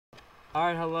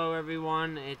Alright, hello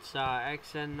everyone, it's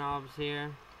xnNOBS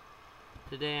here.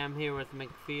 Today I'm here with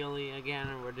McFeely again,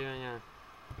 and we're doing a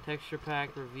texture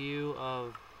pack review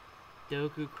of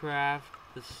Dokucraft.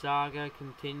 The saga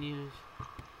continues.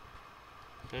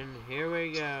 And here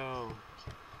we go.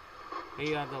 Here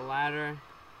you have the ladder.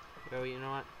 Oh, you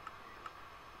know what?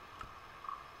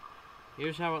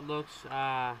 Here's how it looks,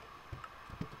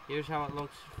 here's how it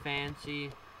looks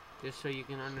fancy, just so you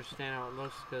can understand how it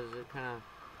looks, because it kind of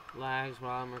lags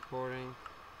while I'm recording.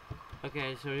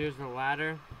 Okay, so here's the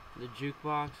ladder, the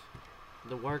jukebox,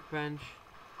 the workbench,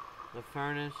 the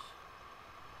furnace,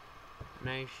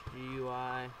 nice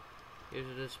GUI. Here's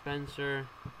a dispenser,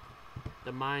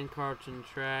 the mine carts and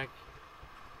track,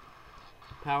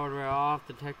 powered rail off,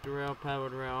 detector rail,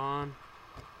 powered rail on,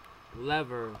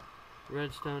 lever,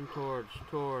 redstone torch,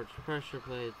 pressure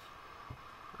plates,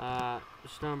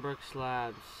 stone brick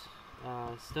slabs,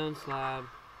 stone slab,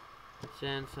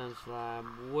 sandstone slab,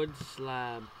 wood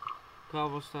slab,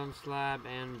 cobblestone slab,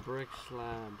 and brick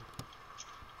slab.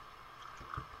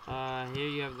 Here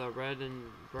you have the red and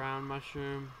brown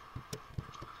mushroom.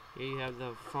 Here you have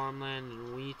the farmland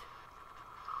and wheat.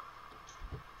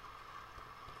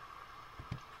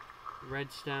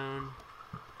 Redstone.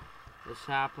 The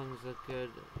saplings look good.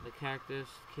 The cactus,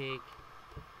 cake,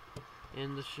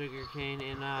 and the sugar cane.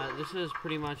 And this is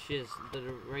pretty much just the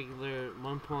regular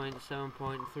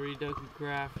 1.7.3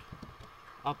 Dokucraft,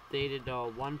 updated to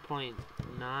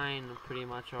 1.9 pretty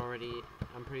much already,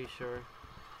 I'm pretty sure.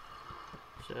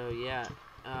 So yeah,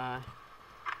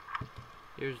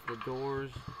 here's the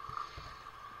doors,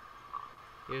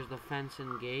 here's the fence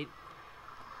and gate,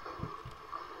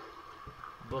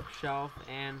 bookshelf,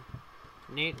 and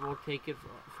Nate will take it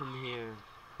from here.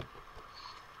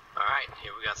 Alright,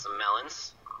 here we got some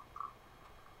melons.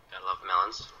 I love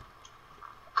melons.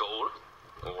 Gold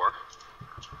ore.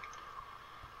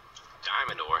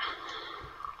 Diamond ore.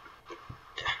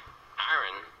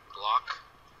 Iron block.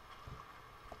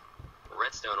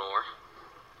 Redstone ore.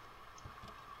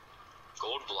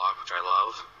 Gold block, which I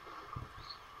love.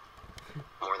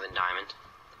 More than diamond.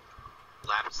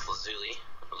 Lapis lazuli.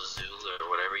 Lazuli, or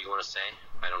whatever you want to say.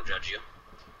 I don't judge you.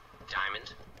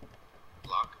 Diamond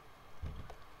block.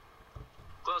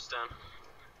 Glowstone,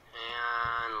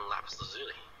 and lapis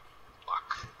lazuli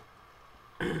block.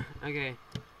 Okay,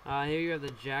 here you have the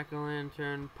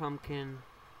jack-o'-lantern, pumpkin,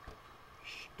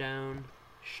 stone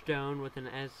with an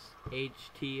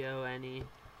S-H-T-O-N-E,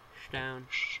 stone,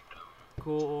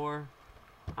 cool ore,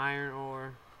 iron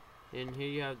ore, and here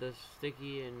you have the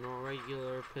sticky and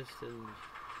regular pistons,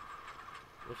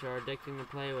 which are addicting to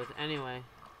play with. Anyway,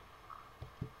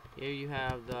 here you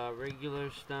have the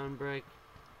regular stone brick,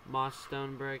 moss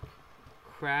stone brick,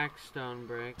 crack stone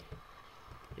brick.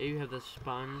 Here you have the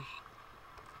sponge,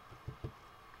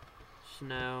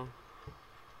 snow,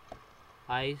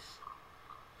 ice,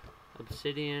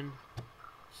 obsidian,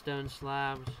 stone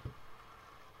slabs,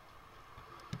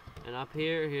 and up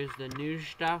here, here's the new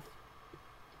stuff.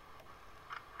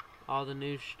 All the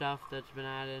new stuff that's been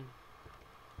added.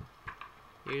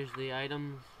 Here's the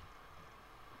items.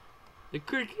 The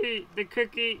cookie.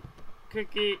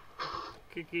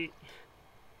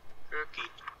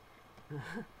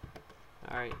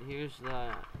 Alright, here's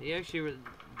the... He actually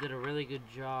did a really good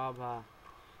job.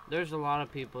 There's a lot of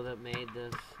people that made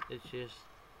this. It's just...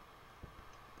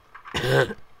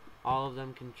 all of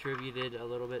them contributed a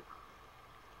little bit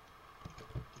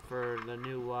for the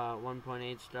new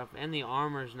 1.8 stuff. And the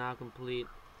armor is now complete.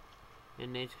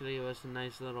 And Nate's gonna give us a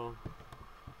nice little...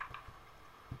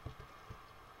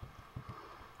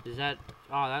 Is that...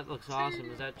 Oh, that looks awesome.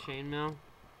 Is that chainmail?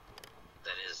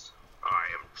 That is. I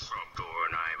am Trapdoor,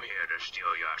 and I am here to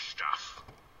steal your stuff.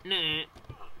 Nah.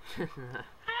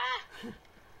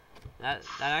 that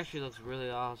actually looks really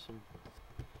awesome.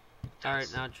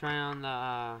 Alright, now try on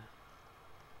the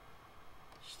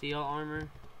steel armor.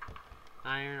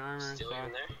 Iron armor. Steel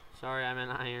in there? Sorry, I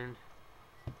meant iron.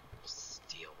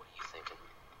 Steel, what are you thinking?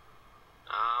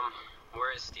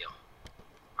 Where is steel?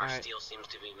 Our steel seems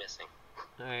to be missing.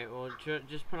 Alright, well,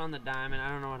 just put on the diamond. I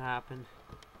don't know what happened.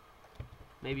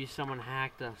 Maybe someone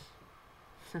hacked us.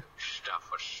 Stuff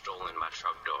was stolen by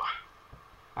Trapdoor.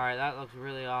 Alright, that looks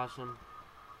really awesome.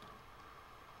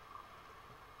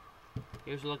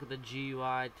 Here's a look at the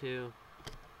GUI, too.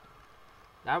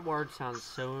 That word sounds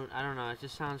so... I don't know, it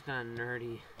just sounds kind of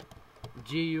nerdy.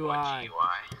 GUI. What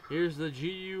GUI? Here's the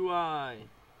GUI. I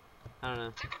don't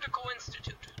know. Technical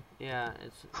Institute. Yeah,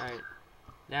 it's... Alright.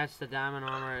 That's the diamond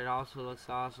armor. It also looks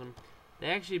awesome. They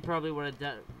actually probably would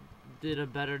have did a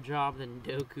better job than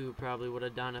Doku probably would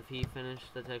have done if he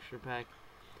finished the texture pack.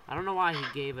 I don't know why he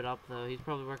gave it up, though. He's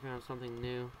probably working on something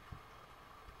new.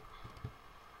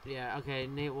 Yeah, okay,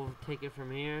 Nate will take it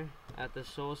from here at the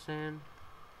soul sand.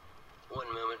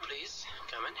 One moment, please.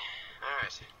 Coming.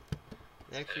 Alright.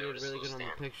 They actually did really good on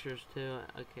the pictures, too.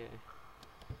 Okay.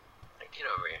 Get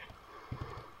over here.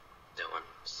 Doing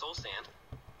soul sand.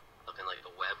 Looking like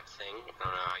a web thing. I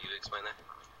don't know how you explain that.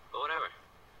 But whatever.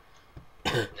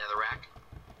 Netherrack.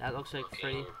 That looks like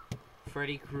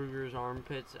Freddy Krueger's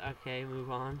armpits. Okay,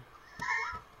 move on.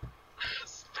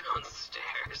 Stone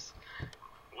stairs.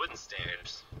 Wooden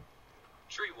stairs.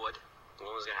 Tree wood.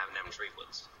 One was gonna have them tree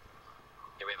woods.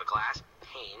 Here we have a glass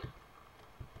pane.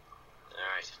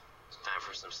 Alright. It's time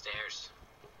for some stairs.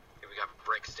 Here we got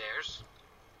brick stairs.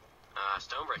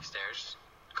 Stone brick stairs.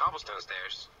 Cobblestone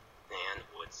stairs. And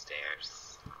wood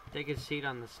stairs. Take a seat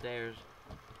on the stairs.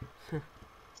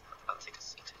 I'll take a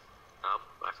seat. Oh,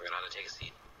 I forgot how to take a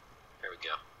seat. There we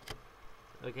go.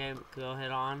 Okay, go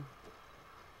ahead on.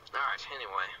 Alright,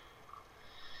 anyway.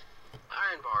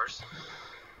 Iron bars.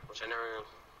 Which I never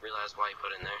realized why you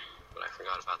put in there, but I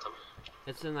forgot about them.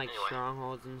 It's in like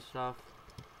strongholds and stuff.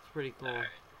 It's pretty cool. Alright.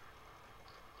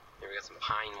 Here we got some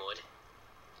pine wood.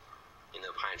 You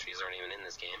know, pine trees aren't even in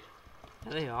this game.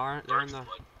 Yeah, they are.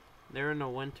 They're in the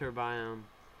winter biome.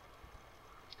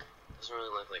 Doesn't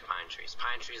really look like pine trees.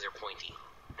 Pine trees are pointy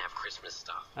and have Christmas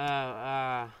stuff.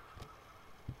 Yeah,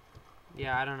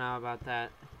 I don't know about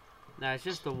that. No, it's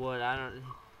just the wood. I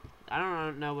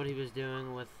don't know what he was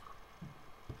doing with.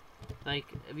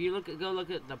 Like, if you go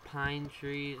look at the pine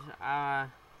trees,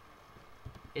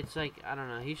 it's like, I don't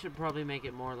know. He should probably make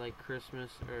it more like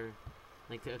Christmas or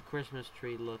like a Christmas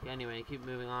tree look. Anyway, keep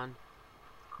moving on.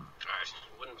 Alright,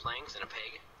 wooden planks and a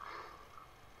pig.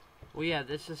 Well, yeah,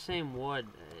 it's the same wood.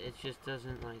 It just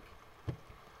doesn't like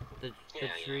the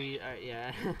tree.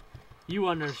 Yeah, you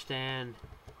understand.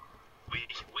 We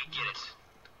get it.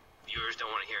 Viewers don't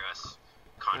want to hear us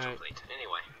contemplate. Right.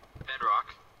 Anyway,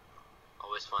 bedrock,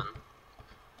 always fun,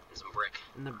 and some brick.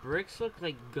 And the bricks look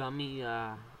like gummy,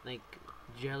 like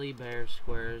jelly bear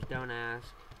squares. Don't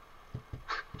ask.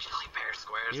 Jelly bear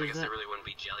squares. I guess they really wouldn't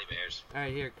be jelly bears. All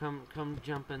right, here, come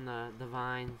jump in the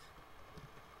vines.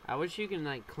 I wish you can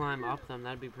like climb up them.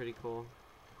 That'd be pretty cool.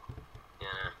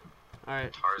 Yeah. All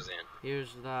right. Tarzan.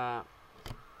 Here's the.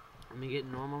 Let me get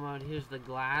normal mode. Here's the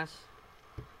glass.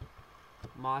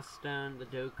 Moss stone, the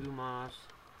Doku moss,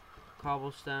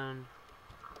 cobblestone,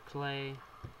 clay,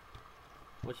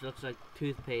 which looks like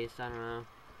toothpaste. I don't know.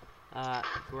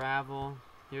 Gravel.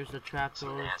 Here's the trapdoor.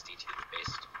 Some nasty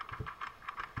toothpaste.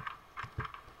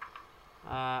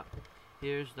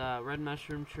 Here's the red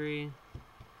mushroom tree.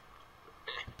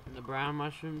 The brown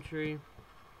mushroom tree.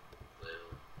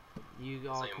 Blue. You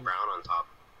all can... brown on top.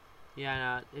 Yeah,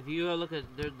 no, if you go look at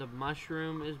the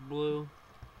mushroom is blue.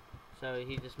 So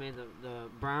he just made the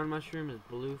brown mushroom is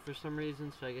blue for some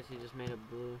reason. So I guess he just made it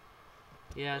blue.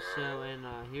 Yeah. So and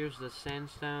here's the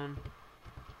sandstone,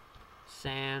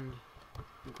 sand,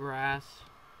 grass,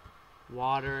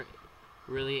 water,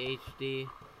 really HD.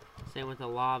 Same with the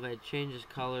lava. It changes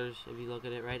colors if you look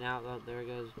at it right now. Oh, there it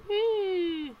goes.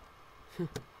 Whee!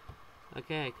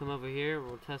 Okay, come over here.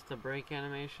 We'll test the break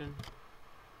animation.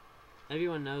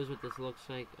 Everyone knows what this looks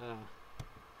like.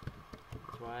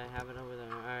 That's why I have it over there.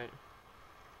 Alright.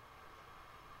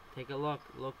 Take a look.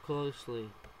 Look closely.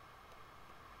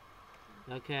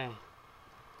 Okay.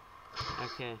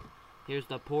 Okay. Here's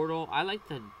the portal. I like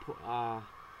the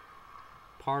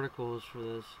particles for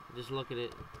this. Just look at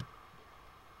it.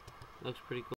 Looks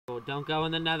pretty cool. Don't go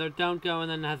in the nether. Don't go in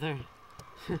the nether.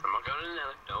 I'm not going in the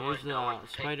nether. Don't Here's worry. the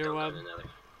spider web.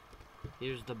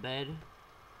 Here's the bed.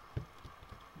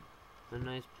 A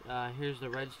nice. Here's the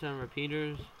redstone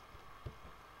repeaters.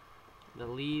 The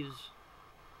leaves.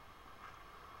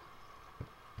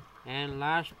 And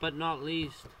last but not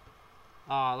least,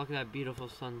 look at that beautiful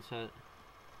sunset.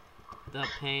 The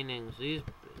paintings.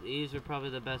 These are probably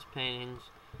the best paintings.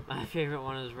 My favorite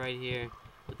one is right here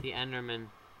with the Enderman.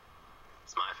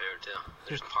 It's my favorite too.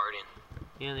 There's partying.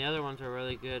 Yeah, and the other ones are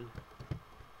really good.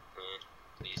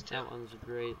 These two. That one's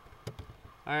great.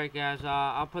 Alright guys,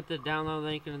 I'll put the download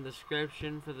link in the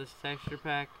description for this texture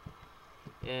pack.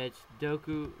 It's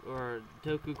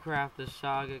Dokucraft, the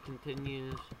Saga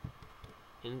continues.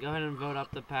 And go ahead and vote up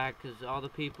the pack, because all the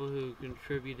people who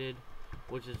contributed,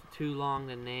 which is too long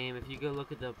to name, if you go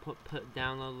look at the put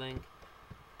download link,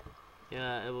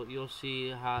 you'll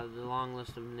see how the long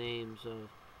list of names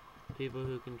of people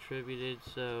who contributed.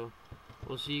 So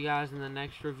we'll see you guys in the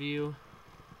next review.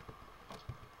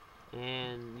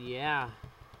 And yeah,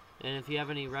 and if you have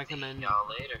any y'all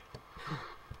later.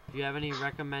 If you have any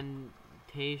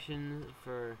recommendations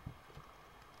for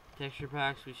texture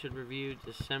packs we should review,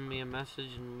 just send me a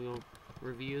message and we'll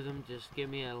review them. Just give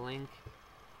me a link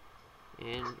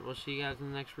And we'll see you guys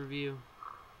in the next review.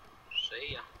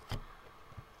 See ya.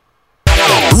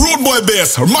 Road boy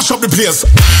bass, mash up the place.